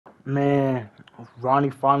Man,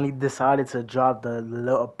 Ronnie finally decided to drop the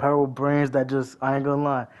little apparel brands that just, I ain't gonna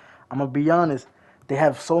lie. I'm gonna be honest. They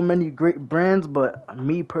have so many great brands, but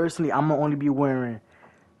me personally, I'm gonna only be wearing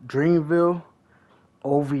Dreamville,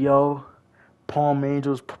 OVO, Palm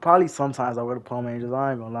Angels. Probably sometimes I wear the Palm Angels,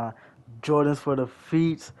 I ain't gonna lie. Jordans for the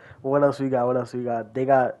feet. What else we got? What else we got? They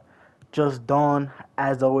got Just Dawn,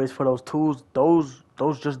 as always, for those tools. Those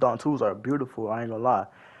Just Dawn tools are beautiful, I ain't gonna lie.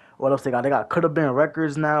 What else they got? They got Coulda Been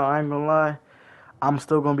records now, I ain't gonna lie. I'm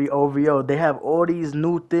still gonna be OVO. They have all these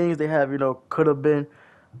new things. They have, could have been.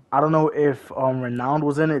 I don't know if Renowned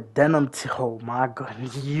was in it. Denim. Oh my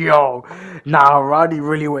goodness, yo, nah, Ronnie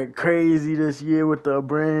really went crazy this year with the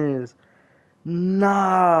brands.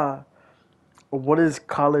 Nah, what is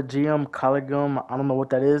Collegium? Collegium? I don't know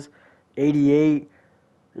what that is. 88.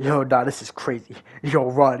 Yo, nah, this is crazy. Yo,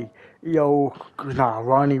 Ronnie. Yo, nah,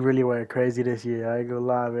 Ronnie really went crazy this year. I ain't gonna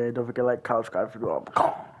lie, man. Don't forget like Couch Guy for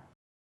the